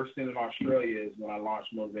from my first stint in Australia is when I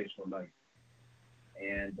launched Motivational Nuggets.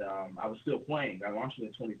 And I was still playing. I launched it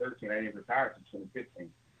in 2013. I didn't retire until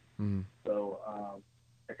 2015. Mm-hmm. So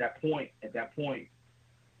at that point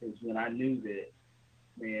is when I knew that,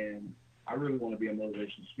 man, I really want to be a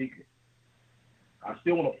motivational speaker. I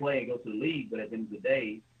still want to play and go to the league, but at the end of the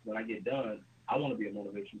day, when I get done, I want to be a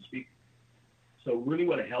motivational speaker. So really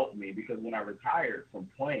what helped me, because when I retired from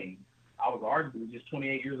playing, I was arguably just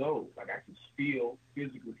 28 years old. Like I could still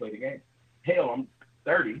physically play the game. Hell, I'm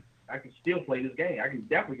 30. I can still play this game. I can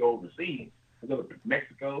definitely go overseas. I go to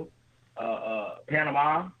Mexico,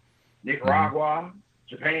 Panama, Nicaragua,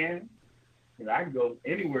 Japan. I can go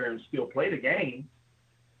anywhere and still play the game.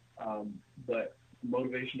 But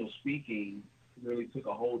motivational speaking really took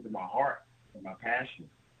a hold of my heart and my passion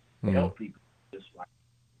to help people. Just like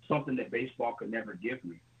something that baseball could never give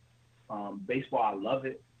me. Baseball, I love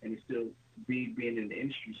it, and it still being in the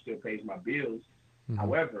industry still pays my bills. Mm-hmm.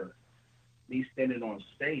 However, me standing on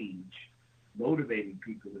stage, motivating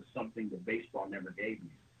people is something that baseball never gave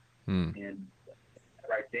me. And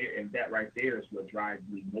that right there is what drives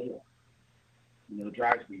me more. It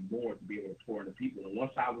drives me more to be able to pour into people. And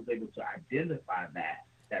once I was able to identify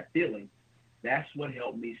that feeling, that's what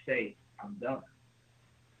helped me say, I'm done.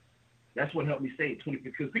 That's what helped me say 20,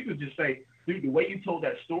 because people just say, dude, the way you told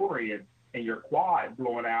that story and your quad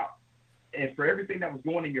blowing out, and for everything that was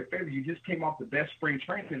going in your favor, you just came off the best spring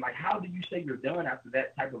training. Like, how do you say you're done after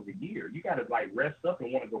that type of a year? You got to like rest up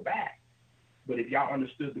and want to go back. But if y'all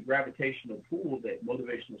understood the gravitational pull that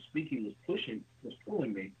motivational speaking was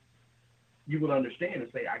pulling me, you would understand and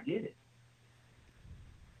say, I get it.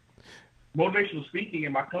 Motivational speaking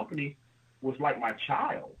in my company was like my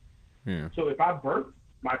child. Yeah. So if I birthed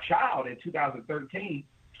my child in 2013,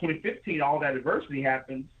 2015, all that adversity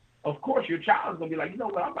happens, of course your child is going to be like, you know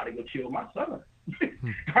what, I'm about to go chill with my son.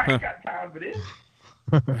 I ain't got time for this.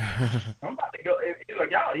 I'm about to go,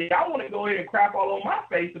 like, y'all want to go ahead and crap all on my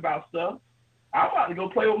face about stuff. I'm about to go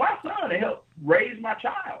play with my son and help raise my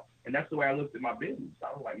child. And that's the way I looked at my business.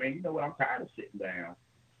 I was like, man, you know what? I'm tired of sitting down,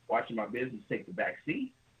 watching my business take the back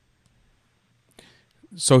seat.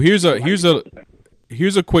 So here's a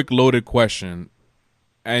quick loaded question,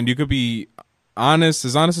 and you could be honest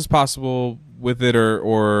as possible with it,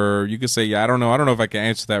 or you could say, yeah, I don't know if I can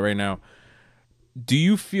answer that right now. Do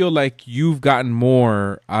you feel like you've gotten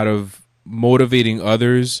more out of motivating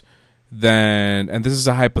others than, and this is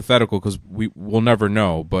a hypothetical because we'll never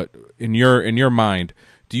know, but in your mind,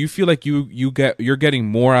 do you feel like you're getting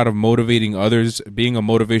more out of motivating others, being a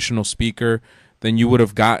motivational speaker, than you would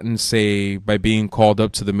have gotten, say, by being called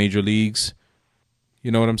up to the major leagues?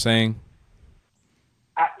 You know what I'm saying?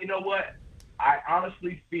 You know what? I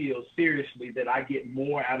honestly feel seriously that I get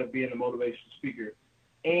more out of being a motivational speaker,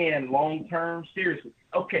 and long term, seriously.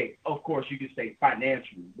 Okay, of course you could say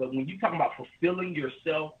financially, but when you talk about fulfilling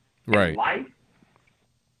yourself in life,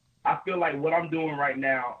 I feel like what I'm doing right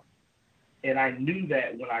now, and I knew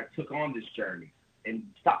that when I took on this journey and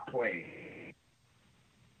stopped playing.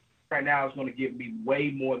 Right now, it's going to give me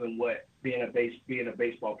way more than what being a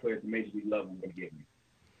baseball player at the major league level is going to give me.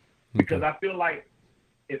 Because I feel like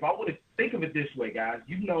if I would have think of it this way, guys,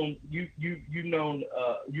 you've learned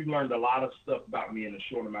a lot of stuff about me in a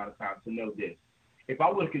short amount of time to know this. If I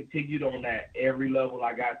would have continued on that, every level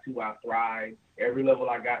I got to, I thrived. Every level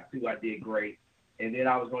I got to, I did great. And then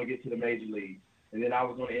I was going to get to the major leagues. And then I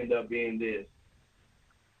was going to end up being this.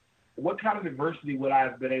 What kind of adversity would I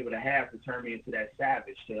have been able to have to turn me into that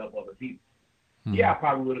savage to help other people? Mm-hmm. Yeah, I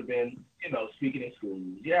probably would have been, speaking in schools.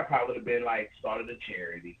 Yeah, I probably would have been like started a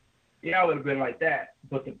charity. Yeah, I would have been like that.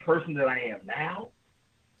 But the person that I am now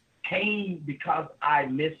came because I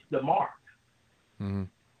missed the mark. Mm-hmm.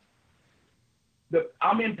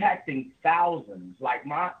 I'm impacting thousands. Like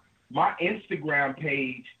my Instagram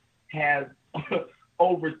page has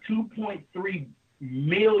over 2.3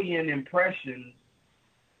 million impressions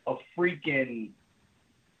a freaking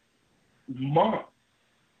month.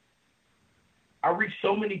 I reach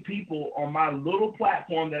so many people on my little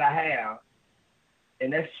platform that I have,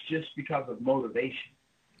 and that's just because of motivation.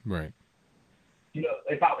 Right.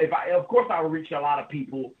 If I of course I would reach a lot of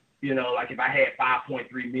people, like if I had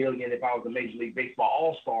 5.3 million, if I was a Major League Baseball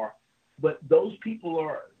All-Star, but those people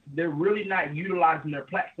they're really not utilizing their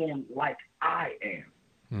platform like I am.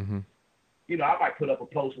 Mm-hmm. I might put up a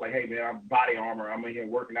post like, hey, man, I'm Body Armor. I'm in here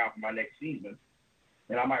working out for my next season.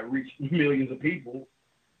 And I might reach millions of people.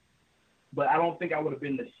 But I don't think I would have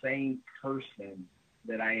been the same person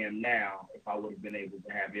that I am now if I would have been able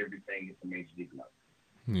to have everything at the major league level.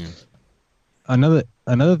 Yeah.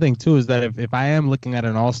 Another thing, too, is that if I am looking at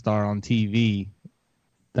an all-star on TV,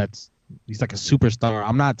 he's like a superstar,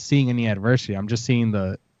 I'm not seeing any adversity. I'm just seeing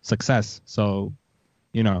the success. So,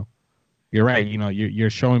 you're right. You're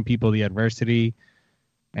showing people the adversity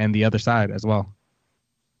and the other side as well.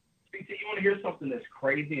 You want to hear something that's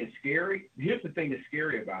crazy and scary? Here's the thing that's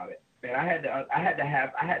scary about it. And I had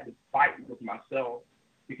to fight with myself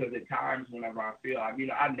because at times whenever I feel,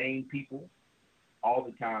 I name people all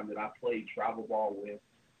the time that I played travel ball with,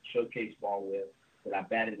 showcase ball with, that I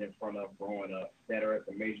batted in front of growing up, that are at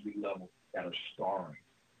the major league level, that are starring.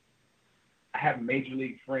 I have major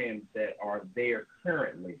league friends that are there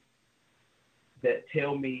currently that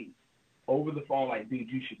tell me over the phone, like, dude,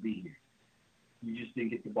 you should be here. You just didn't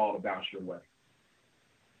get the ball to bounce your way.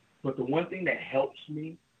 But the one thing that helps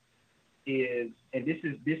me is, and this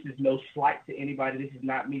is no slight to anybody. This is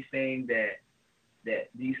not me saying that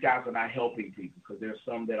these guys are not helping people, because there's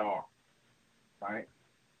some that are, right?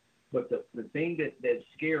 But the thing that's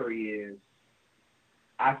scary is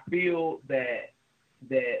I feel that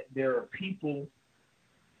there are people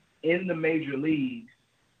in the major leagues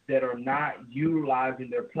that are not utilizing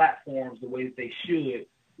their platforms the way that they should,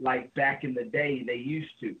 like back in the day they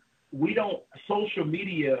used to. Social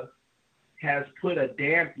media has put a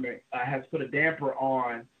damper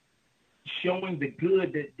on showing the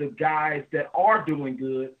good that the guys that are doing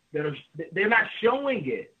good, they're not showing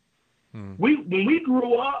it. When we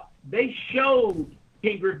grew up, they showed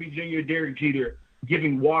King Griffey Jr., Derek Jeter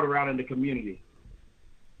giving water out in the community.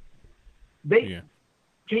 Can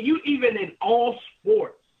you, even in all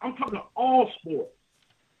sports, I'm talking all sports,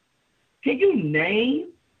 can you name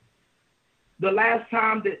the last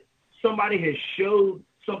time that somebody has showed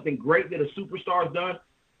something great that a superstar has done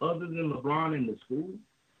other than LeBron in the school?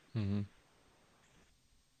 Mm-hmm.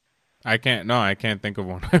 I can't think of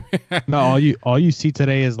one. No, all you see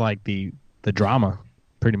today is like the drama,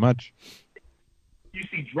 pretty much. You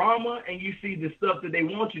see drama, and you see the stuff that they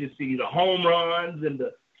want you to see, the home runs and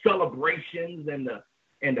the celebrations and the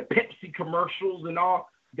Pepsi commercials and all.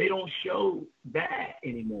 They don't show that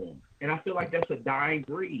anymore. And I feel like that's a dying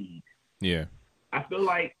breed. Yeah. I feel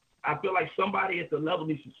like I feel like somebody at the level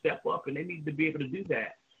needs to step up, and they need to be able to do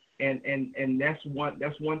that. And that's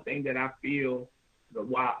one thing that I feel that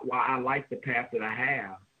why I like the path that I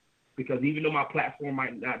have, because even though my platform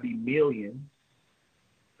might not be millions,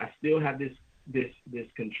 I still have this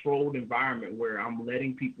controlled environment where I'm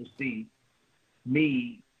letting people see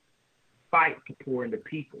me fight to pour into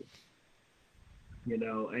people. You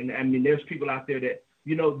know, and I mean, there's people out there that,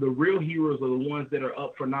 you know, the real heroes are the ones that are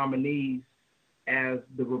up for nominees as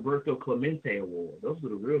the Roberto Clemente Award. Those are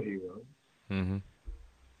the real heroes. Mm-hmm.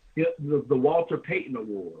 The Walter Payton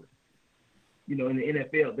Award, you know, in the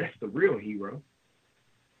NFL, that's the real hero.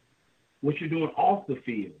 What you're doing off the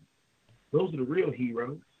field, those are the real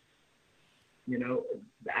heroes. You know,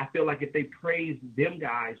 I feel like if they praise them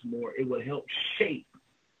guys more, it will help shape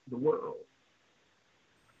the world.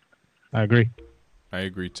 I agree. I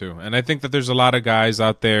agree too. And I think that there's a lot of guys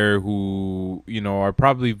out there who, you know, are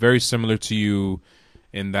probably very similar to you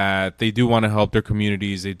in that they do want to help their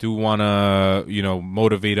communities. They do want to, you know,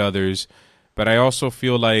 motivate others. But I also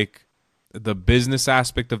feel like the business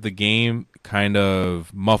aspect of the game kind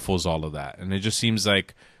of muffles all of that. And it just seems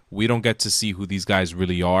like we don't get to see who these guys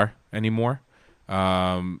really are anymore.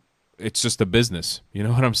 It's just a business. You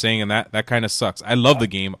know what I'm saying? And that kind of sucks. I love the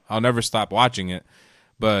game. I'll never stop watching it.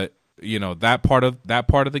 But you know, that part of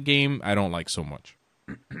the game I don't like so much.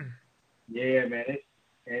 Yeah, man.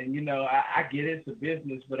 And you know, I get it's a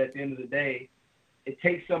business, but at the end of the day, it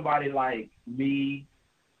takes somebody like me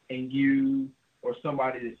and you or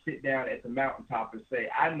somebody to sit down at the mountaintop and say,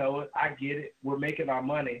 I know it, I get it, we're making our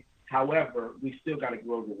money. However, we still got to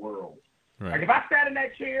grow the world. Right. Like if I sat in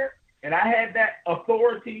that chair and I had that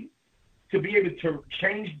authority to be able to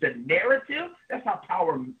change the narrative, that's how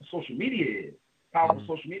powerful social media is. Powerful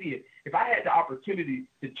social media. If I had the opportunity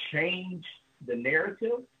to change the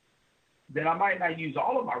narrative, then I might not use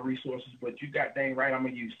all of my resources, but you got dang right, I'm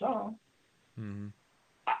gonna use some. Mm-hmm.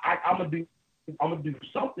 I'm gonna do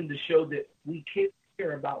something to show that we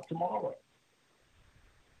care about tomorrow.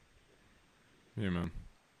 Yeah, man.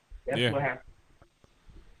 That's what happened.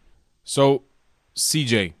 So,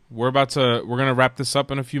 CJ, we're gonna wrap this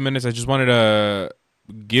up in a few minutes. I just wanted to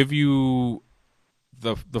give you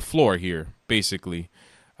the floor here, basically.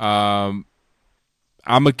 I'm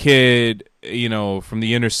a kid, you know, from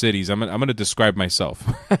the inner cities. I'm gonna describe myself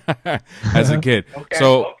as a kid.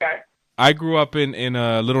 Okay. I grew up in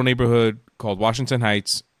a little neighborhood called Washington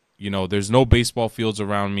Heights. You know, there's no baseball fields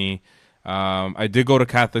around me. I did go to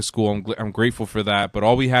Catholic school. I'm grateful for that. But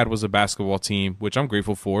all we had was a basketball team, which I'm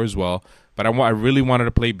grateful for as well. But I really wanted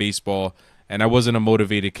to play baseball, and I wasn't a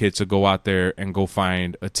motivated kid to go out there and go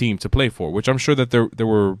find a team to play for, which I'm sure that there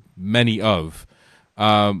were many of.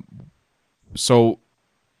 So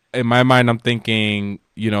in my mind, I'm thinking,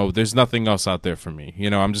 you know, there's nothing else out there for me. You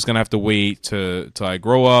know, I'm just gonna have to wait till I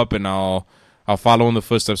grow up, and I'll follow in the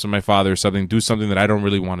footsteps of my father or something, do something that I don't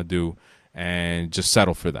really want to do, and just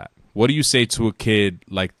settle for that. What do you say to a kid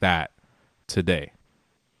like that today?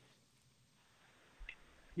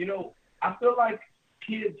 You know, I feel like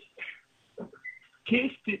kids,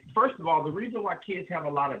 first of all, the reason why kids have a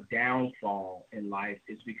lot of downfall in life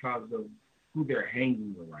is because of who they're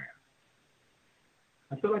hanging around.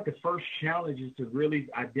 I feel like the first challenge is to really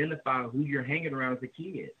identify who you're hanging around as a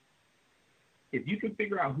kid. If you can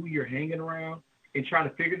figure out who you're hanging around and try to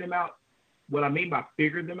figure them out, what I mean by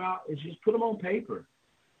figure them out is just put them on paper.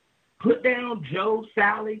 Put down Joe,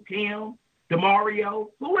 Sally, Tim, DeMario,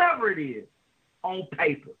 whoever it is, on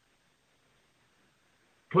paper.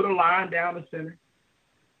 Put a line down the center.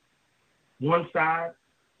 One side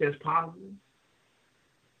says positive,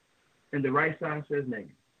 and the right side says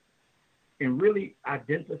negative. And really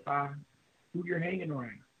identify who you're hanging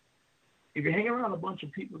around. If you're hanging around a bunch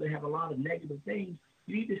of people that have a lot of negative things,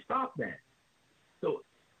 you need to stop that. So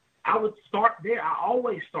I would start there. I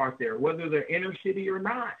always start there, whether they're inner city or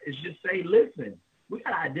not. It's just say, listen, we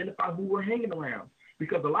got to identify who we're hanging around.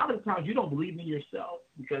 Because a lot of the times you don't believe in yourself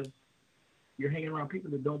because you're hanging around people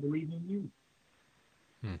that don't believe in you.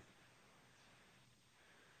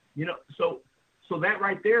 You know, so that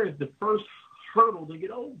right there is the first hurdle to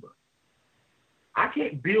get over. I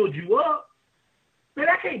can't build you up. Man,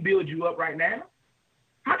 I can't build you up right now.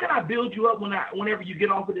 How can I build you up whenever you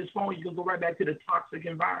get off of this phone, you can go right back to the toxic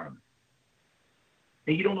environment?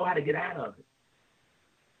 And you don't know how to get out of it.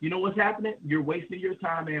 You know what's happening? You're wasting your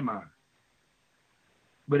time and mine.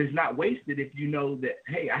 But it's not wasted if you know that,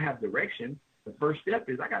 hey, I have direction. The first step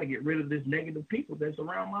is I got to get rid of this negative people that's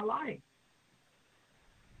around my life.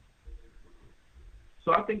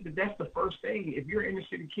 So I think that that's the first thing. If you're an inner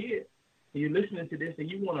city kid, and you're listening to this and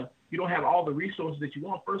you don't have all the resources that you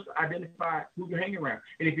want, first identify who you're hanging around.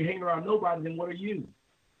 And if you're hanging around nobody, then what are you?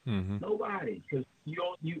 Mm-hmm. Nobody, because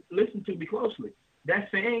you listen to me closely. That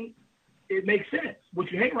saying, it makes sense.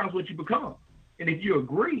 What you hang around is what you become. And if you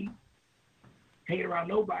agree, hanging around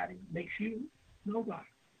nobody makes you nobody.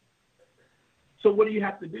 So what do you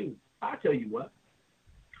have to do? I'll tell you what.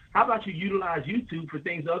 How about you utilize YouTube for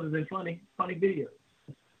things other than funny videos?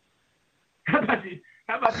 How about you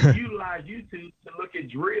utilize YouTube to look at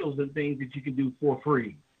drills and things that you can do for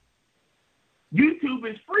free? YouTube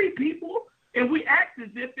is free, people, and we act as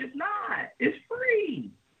if it's not. It's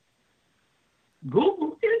free.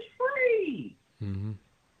 Google is free. Mm-hmm.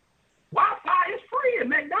 Wi-Fi is free at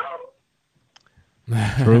McDonald's.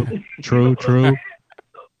 True.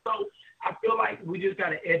 So I feel like we just got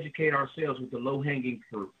to educate ourselves with the low-hanging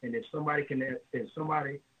fruit. And if somebody can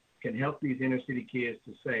help these inner city kids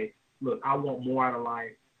to say, look, I want more out of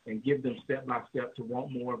life, and give them step-by-step to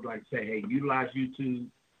want more, like say, hey, utilize YouTube,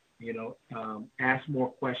 ask more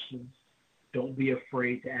questions. Don't be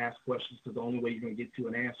afraid to ask questions, because the only way you're going to get to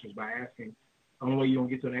an answer is by asking. The only way you're going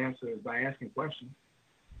to get to an answer is by asking questions.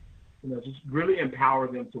 Just really empower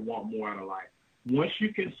them to want more out of life. Once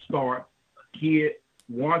you can start a kid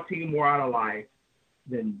wanting more out of life,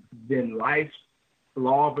 then life's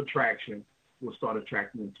law of attraction will start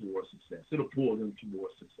attracting them towards success. It'll pull them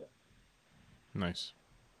towards success. Nice.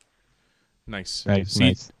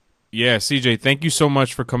 Yeah, CJ, thank you so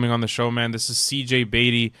much for coming on the show, man. This is CJ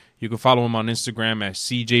Beatty. You can follow him on Instagram at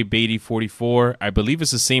CJBeatty44. I believe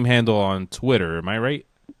it's the same handle on Twitter. Am I right?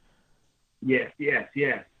 Yes.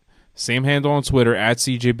 Same handle on Twitter at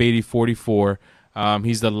CJBeatty44.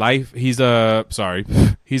 He's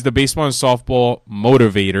the baseball and softball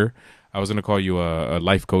motivator. I was gonna call you a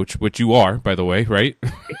life coach, which you are, by the way, right?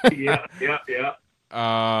 Yeah.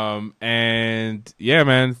 And yeah,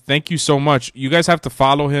 man, thank you so much. You guys have to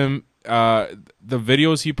follow him. The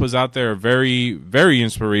videos he puts out there are very, very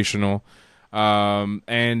inspirational.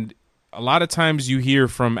 And a lot of times you hear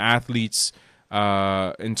from athletes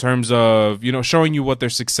in terms of, showing you what their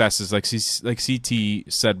success is. Like CT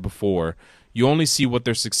said before, you only see what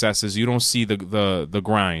their success is. You don't see the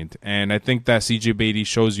grind. And I think that CJ Beatty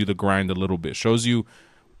shows you the grind a little bit, shows you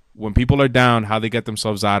when people are down, how they get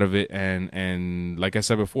themselves out of it. And like I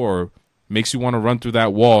said before, makes you want to run through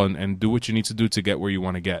that wall and do what you need to do to get where you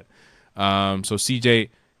want to get. So CJ,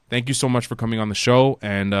 thank you so much for coming on the show.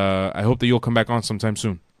 And I hope that you'll come back on sometime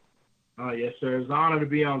soon. Oh, yes, sir. It's an honor to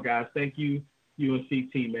be on, guys. Thank you. You and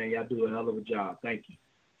CT, man. Y'all do a hell of a job. Thank you.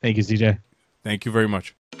 Thank you, CJ. Thank you very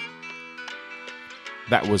much.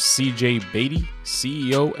 That was CJ Beatty,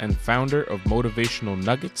 CEO and founder of Motivational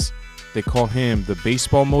Nuggets. They call him the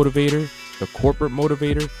baseball motivator, the corporate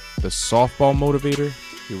motivator, the softball motivator.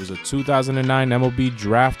 He was a 2009 MLB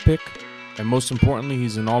draft pick. And most importantly,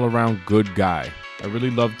 he's an all-around good guy. I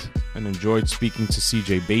really loved and enjoyed speaking to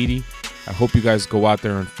CJ Beatty. I hope you guys go out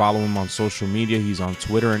there and follow him on social media. He's on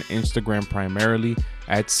Twitter and Instagram primarily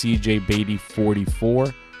at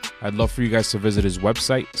CJBeatty44. I'd love for you guys to visit his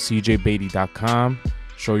website, cjbeatty.com.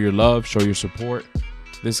 Show your love, show your support.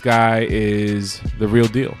 This guy is the real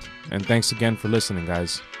deal. And thanks again for listening,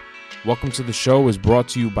 guys. Welcome to the Show is brought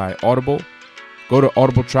to you by Audible. Go to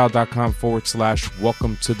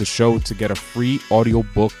audibletrial.com/welcome to the show to get a free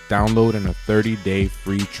audiobook download and a 30-day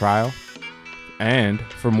free trial. And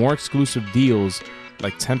for more exclusive deals,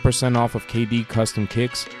 like 10% off of KD custom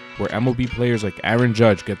kicks, where MLB players like Aaron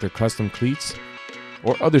Judge get their custom cleats,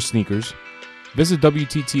 or other sneakers, visit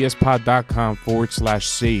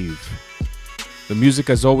WTTSpod.com/save. The music,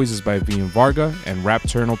 as always, is by Vian Varga and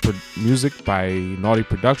Rapturnal music by Naughty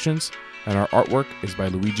Productions, and our artwork is by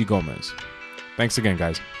Luigi Gomez. Thanks again,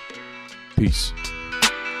 guys. Peace.